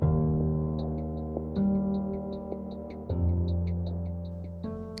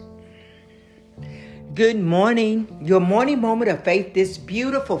Good morning. Your morning moment of faith this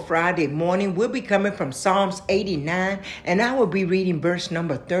beautiful Friday morning will be coming from Psalms 89, and I will be reading verse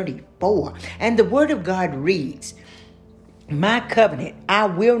number 34. And the word of God reads, "My covenant I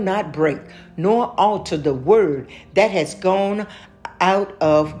will not break, nor alter the word that has gone out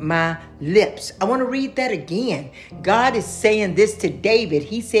of my lips." I want to read that again. God is saying this to David.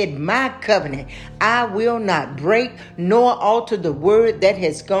 He said, "My covenant I will not break, nor alter the word that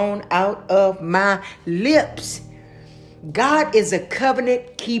has gone out of my lips." God is a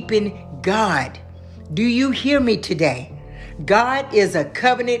covenant keeping God. Do you hear me today? God is a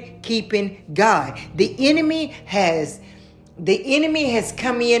covenant keeping God. The enemy has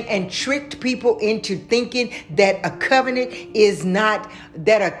come in and tricked people into thinking that a covenant is not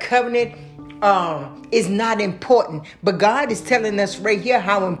important. But God is telling us right here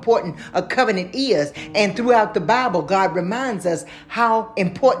how important a covenant is. And throughout the Bible, God reminds us how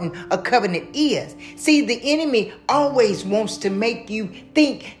important a covenant is. See, the enemy always wants to make you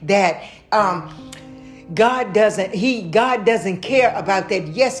think that God doesn't care about that.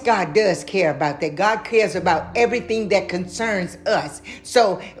 Yes, God does care about that. God cares about everything that concerns us.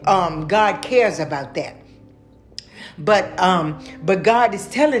 So God cares about that. But God is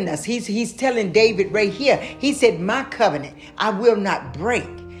telling us, he's telling David right here. He said, "My covenant I will not break."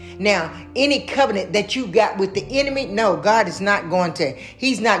 Now, any covenant that you got with the enemy, no, God is not going to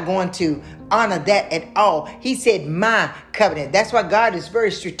honor that at all. He said, "My covenant." That's why God is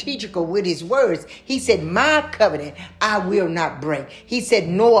very strategical with his words. He said, "My covenant I will not break." He said,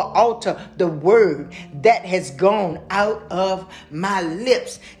 "Nor alter the word that has gone out of my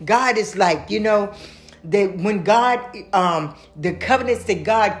lips." God is like, that when God, the covenants that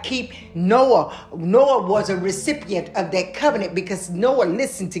God keep, Noah was a recipient of that covenant because Noah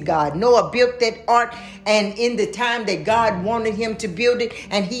listened to God. Noah built that ark, and in the time that God wanted him to build it,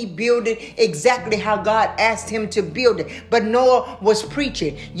 and he built it exactly how God asked him to build it. But Noah was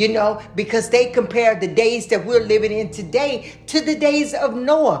preaching, because they compared the days that we're living in today to the days of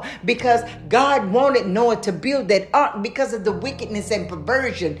Noah, because God wanted Noah to build that ark because of the wickedness and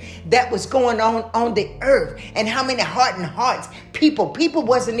perversion that was going on the earth, and how many hardened hearts people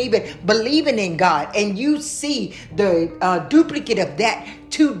wasn't even believing in God. And you see the duplicate of that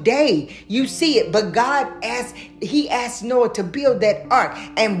today. You see it. But God asked Noah to build that ark,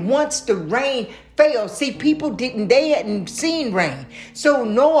 and once the rain fell, see, they hadn't seen rain. So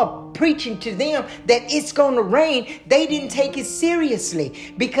Noah preaching to them that it's going to rain, they didn't take it seriously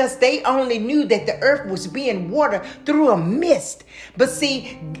because they only knew that the earth was being watered through a mist. But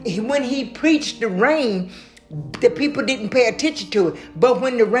see, when he preached the rain, the people didn't pay attention to it. But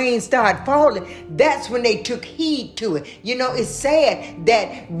when the rain started falling, that's when they took heed to it. It's sad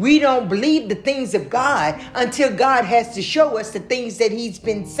that we don't believe the things of God until God has to show us the things that he's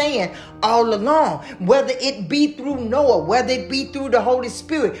been saying all along. Whether it be through Noah, whether it be through the Holy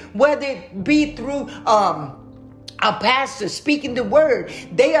Spirit, whether it be through a pastor speaking the word.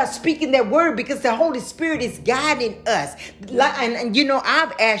 They are speaking that word because the Holy Spirit is guiding us. And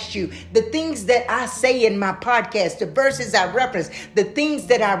I've asked you the things that I say in my podcast, the verses I reference, the things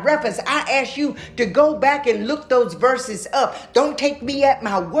that I reference. I ask you to go back and look those verses up. Don't take me at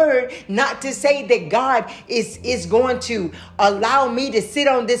my word, not to say that God is going to allow me to sit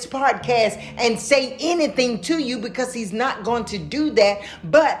on this podcast and say anything to you, because he's not going to do that.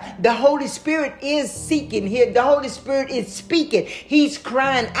 But the Holy Spirit is seeking here. The Holy Spirit is speaking. He's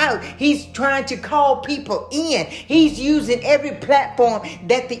crying out. He's trying to call people in. He's using every platform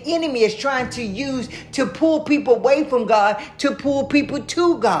that the enemy is trying to use to pull people away from God, to pull people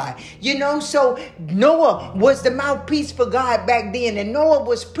to God. So Noah was the mouthpiece for God back then, and Noah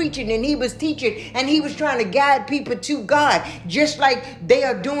was preaching and he was teaching and he was trying to guide people to God, just like they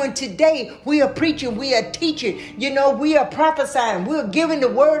are doing today. We are preaching, we are teaching, we are prophesying, we're giving the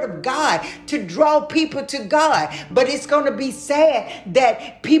word of God to draw people to God. But it's going to be sad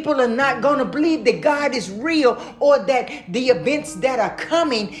that people are not going to believe that God is real, or that the events that are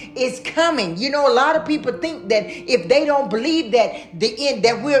coming is coming. A lot of people think that if they don't believe that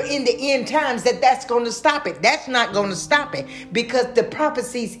that we're in the end times, that's going to stop it. That's not going to stop it, because the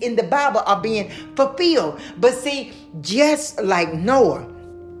prophecies in the Bible are being fulfilled. But see, just like Noah,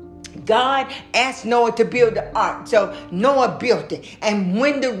 God asked Noah to build the ark. So Noah built it. And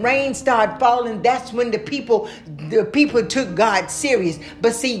when the rain started falling, that's when the people took God serious.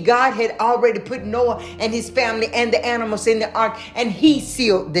 But see, God had already put Noah and his family and the animals in the ark, and he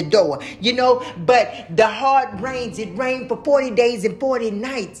sealed the door, But the hard rains, it rained for 40 days and 40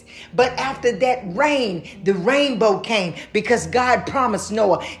 nights. But after that rain, the rainbow came, because God promised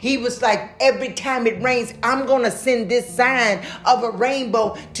Noah. He was like, every time it rains, I'm going to send this sign of a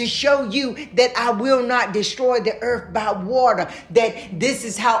rainbow to show show you that I will not destroy the earth by water, that this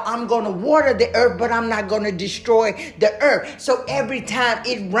is how I'm going to water the earth, but I'm not going to destroy the earth. So every time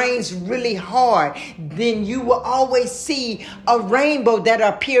it rains really hard, then you will always see a rainbow that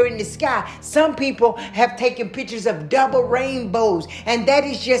appear in the sky. Some people have taken pictures of double rainbows, and that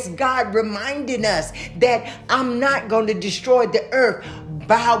is just God reminding us that I'm not going to destroy the earth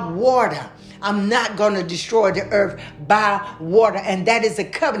by water. I'm not going to destroy the earth by water. And that is a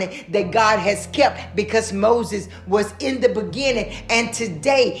covenant that God has kept, because Moses was in the beginning. And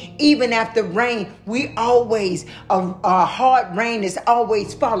today, even after rain, we always, a hard rain is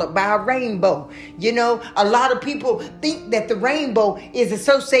always followed by a rainbow. You know, a lot of people think that the rainbow is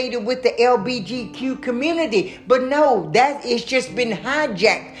associated with the LGBTQ community. But no, that is just been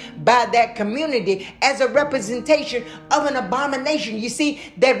hijacked by that community as a representation of an abomination. You see,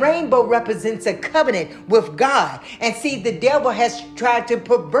 that rainbow represents a covenant with God. And see, the devil has tried to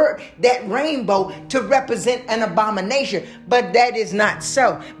pervert that rainbow to represent an abomination. But that is not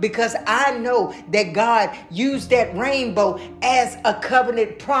so, because I know that God used that rainbow as a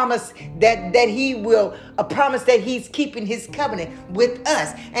covenant promise that he will, a promise that he's keeping his covenant with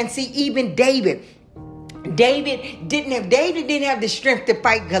us. And see, even David didn't have the strength to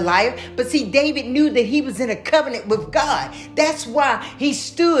fight Goliath, but see, David knew that he was in a covenant with God. That's why he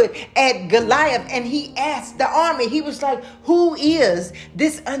stood at Goliath and he asked the army, he was like, who is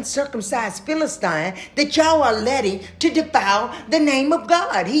this uncircumcised Philistine that y'all are letting to defile the name of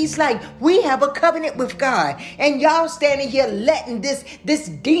God? He's like, we have a covenant with God, and y'all standing here letting this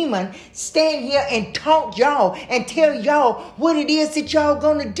demon stand here and taunt y'all and tell y'all what it is that y'all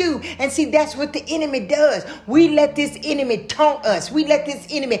gonna do. And see, that's what the enemy does. We let this enemy taunt us. We let this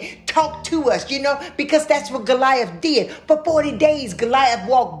enemy talk to us, you know, because that's what Goliath did. For 40 days, Goliath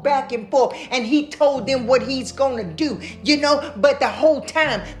walked back and forth and he told them what he's going to do, you know, but the whole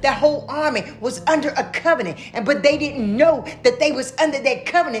time, the whole army was under a covenant. But they didn't know that they was under that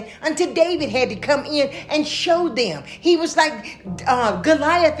covenant until David had to come in and show them. He was like,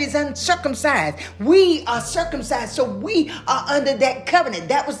 Goliath is uncircumcised. We are circumcised, so we are under that covenant.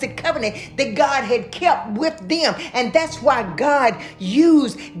 That was the covenant that God had kept with them. And that's why God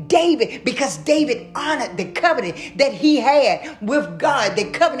used David, because David honored the covenant that he had with God,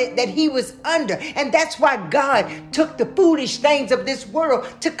 the covenant that he was under. And that's why God took the foolish things of this world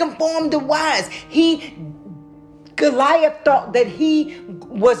to conform the wise. Goliath thought that he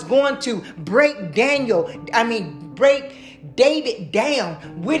was going to break David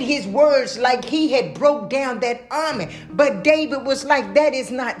down with his words, like he had broke down that army. But David was like, that is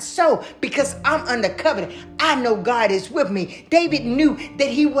not so, because I'm under covenant. I know God is with me. David knew that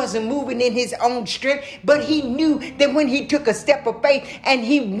he wasn't moving in his own strength, but he knew that when he took a step of faith and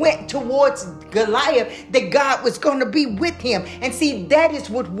he went towards Goliath, that God was going to be with him. And see, that is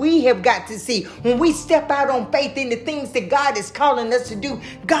what we have got to see. When we step out on faith in the things that God is calling us to do,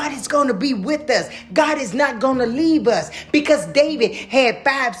 God is going to be with us. God is not going to leave us, because David had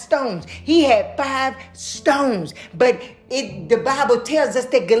 5 stones. He had 5 stones, but the Bible tells us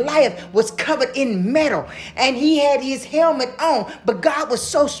that Goliath was covered in metal and he had his helmet on. But God was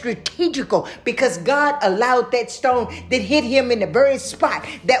so strategical, because God allowed that stone that hit him in the very spot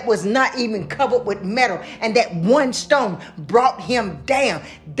that was not even covered with metal. And that one stone brought him down.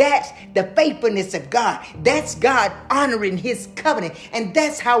 That's the faithfulness of God. That's God honoring his covenant. And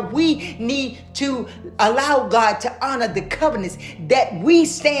that's how we need to allow God to honor the covenants that we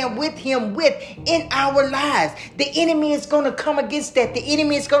stand with him with in our lives. The enemy is going to come against that. The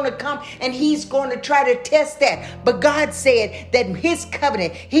enemy is going to come and he's going to try to test that. But God said that his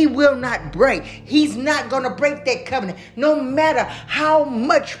covenant, he will not break. He's not going to break that covenant. No matter how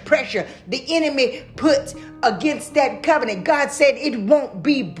much pressure the enemy puts against that covenant, God said it won't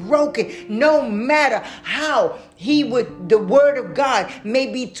be broken. No matter how the word of God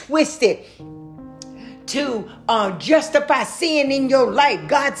may be twisted to justify sin in your life,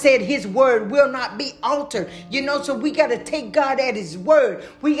 God said his word will not be altered. You know, so we got to take God at his word.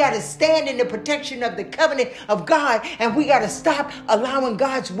 We got to stand in the protection of the covenant of God, and we got to stop allowing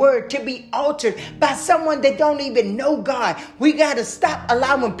God's word to be altered by someone that don't even know God. We got to stop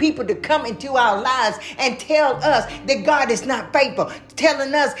allowing people to come into our lives and tell us that God is not faithful,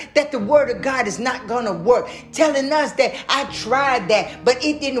 telling us that the word of God is not going to work, telling us that I tried that, but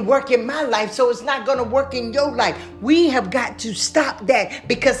it didn't work in my life, so it's not going to work in your life. We have got to stop that,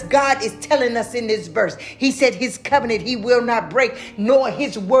 because God is telling us in this verse, he said his covenant he will not break, nor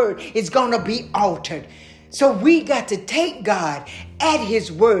his word is going to be altered. So we got to take God at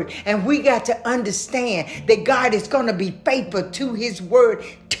his word. And we got to understand that God is going to be faithful to his word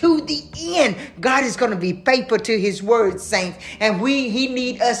to the end. God is going to be faithful to his word, saints. And he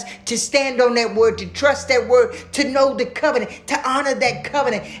need us to stand on that word, to trust that word, to know the covenant, to honor that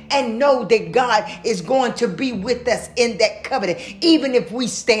covenant, and know that God is going to be with us in that covenant, even if we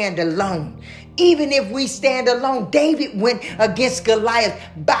stand alone. Even if we stand alone, David went against Goliath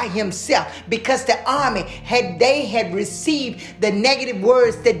by himself because the army had received the negative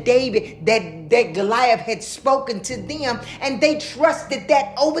words that that Goliath had spoken to them, and they trusted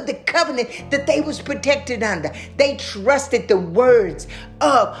that over the covenant that they was protected under. They trusted the words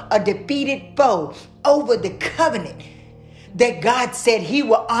of a defeated foe over the covenant that God said he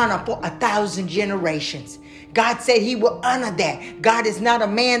will honor for 1,000 generations. God said he will honor that. God is not a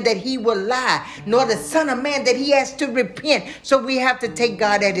man that he will lie, nor the son of man that he has to repent. So we have to take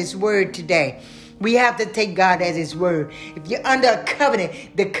God at his word today. We have to take God at his word. If you're under a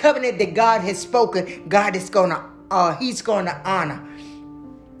covenant, the covenant that God has spoken, God is he's going to honor.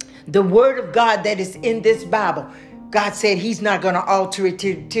 The word of God that is in this Bible, God said he's not going to alter it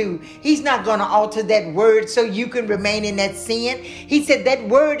too. He's not going to alter that word so you can remain in that sin. He said that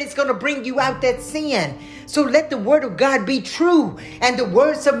word is going to bring you out that sin. So let the word of God be true and the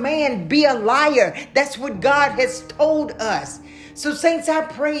words of man be a liar. That's what God has told us. So saints, I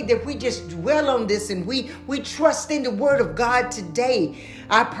pray that we just dwell on this and we trust in the word of God today.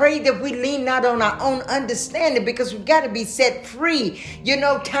 I pray that we lean not on our own understanding, because we've got to be set free. You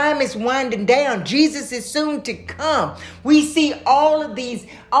know, time is winding down. Jesus is soon to come. We see all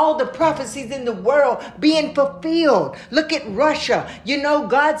the prophecies in the world being fulfilled. Look at Russia. You know,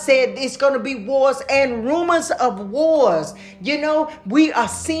 God said it's going to be wars and rumors of wars. You know, we are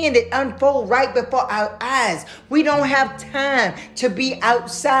seeing it unfold right before our eyes. We don't have time to be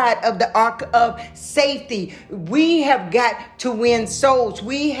outside of the ark of safety. We have got to win souls.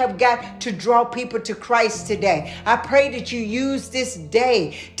 We have got to draw people to Christ today. I pray that you use this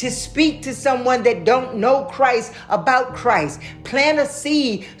day to speak to someone that don't know Christ about Christ. Plant a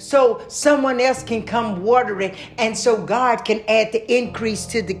seed so someone else can come water it, and so God can add the increase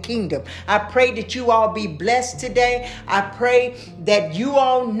to the kingdom. I pray that you all be blessed today. I pray that you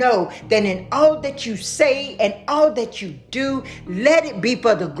all know that in all that you say and all that you do, let it be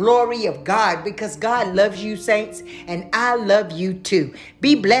for the glory of God, because God loves you, saints, and I love you too.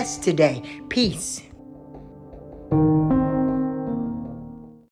 Be blessed today. Peace.